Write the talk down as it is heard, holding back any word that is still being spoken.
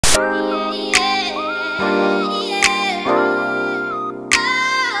Nasty.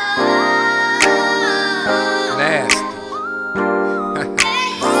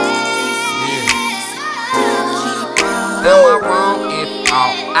 Am I wrong if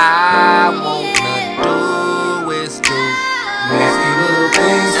all I wanna do is do nasty little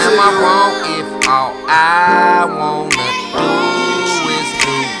things? Am I wrong if all I wanna do is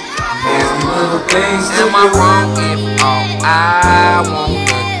do nasty little things? Am I wrong if all I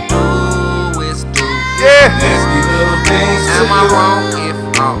wanna do is do nasty little things? Am I wrong if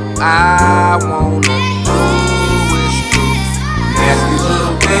all I wanna do is do nasty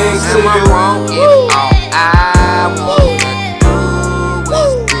little things? Am I wrong if all I wanna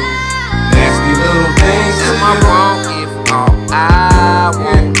am I wrong if all I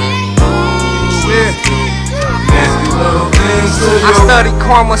want to do is do nasty little things to you? I study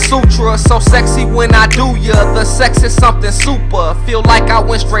Karma Sutra, so sexy when I do ya. The sex is something super, feel like I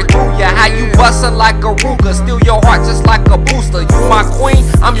went straight through ya. How you bustin' like a Ruger, steal your heart just like a booster. You my queen,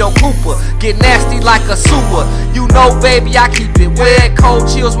 I'm your Cooper, get nasty like a sewer. You know baby, I keep it wet, cold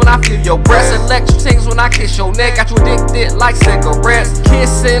chills when I feel your breath, electric things when I kiss your neck, got you addicted like cigarettes.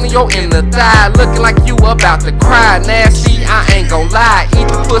 Kissing your inner thigh, looking like you about to cry. Nasty, I ain't gon' lie, eat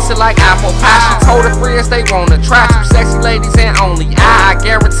the pussy like apple pie. She told her friends they wanna try, two sexy ladies and only I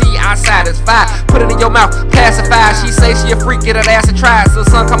guarantee I satisfy. Put it in your mouth, pacify. She say she a freak, get her ass and try. So the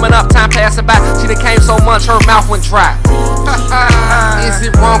sun coming up, time passing by. She done came so much, her mouth went dry. Is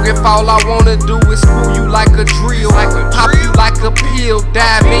it wrong if all I wanna do is screw you like a drill, pop you like a pill,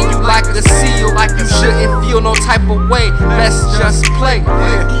 dive in you like a seal? Like you shouldn't feel no type of way, let's just play.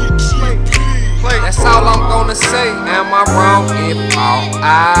 That's all I'm gonna say. Am I wrong if all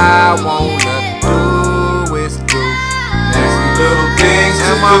I wanna do is do nasty little things?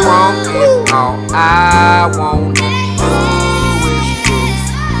 Am I wrong if all I wanna do is do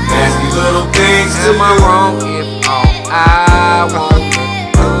nasty little things? Am I wrong if all I wanna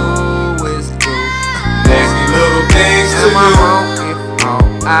do is do nasty little things? Am I wrong if all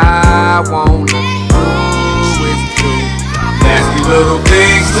I wanna do is do nasty little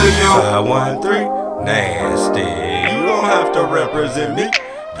things to you? 513 nasty. You don't have to represent me.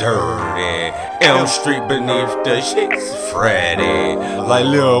 Dirty Elm Street beneath the sheets, Freddy like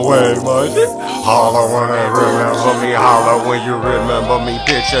Lil Wayne, my shit. Holler when you remember me, holler when you remember me.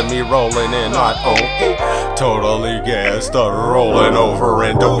 Picture me rolling in hot okay, totally gassed up, rolling over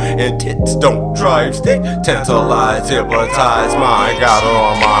and dope. And tits don't drive stick, tantalize, hypnotize mine. Got her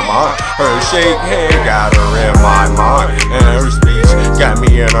on my mind, her shake hand got her in my mind, and her speech got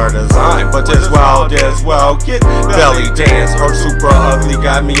me in her design. But as well get belly dance. Her super ugly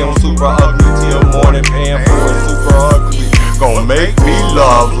got me on super ugly till morning, paying for it super ugly. Gon' make me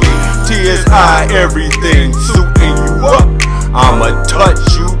lovely, TSI everything, suiting you up. I'ma touch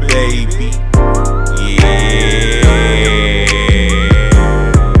you, baby. Yeah.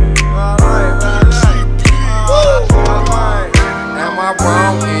 Am I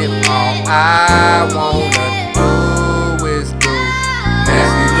wrong if all I wanna do is do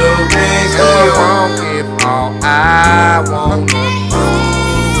nasty little things? Am I wrong if all I wanna do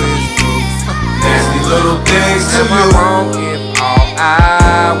is do nasty little things? Am I wrong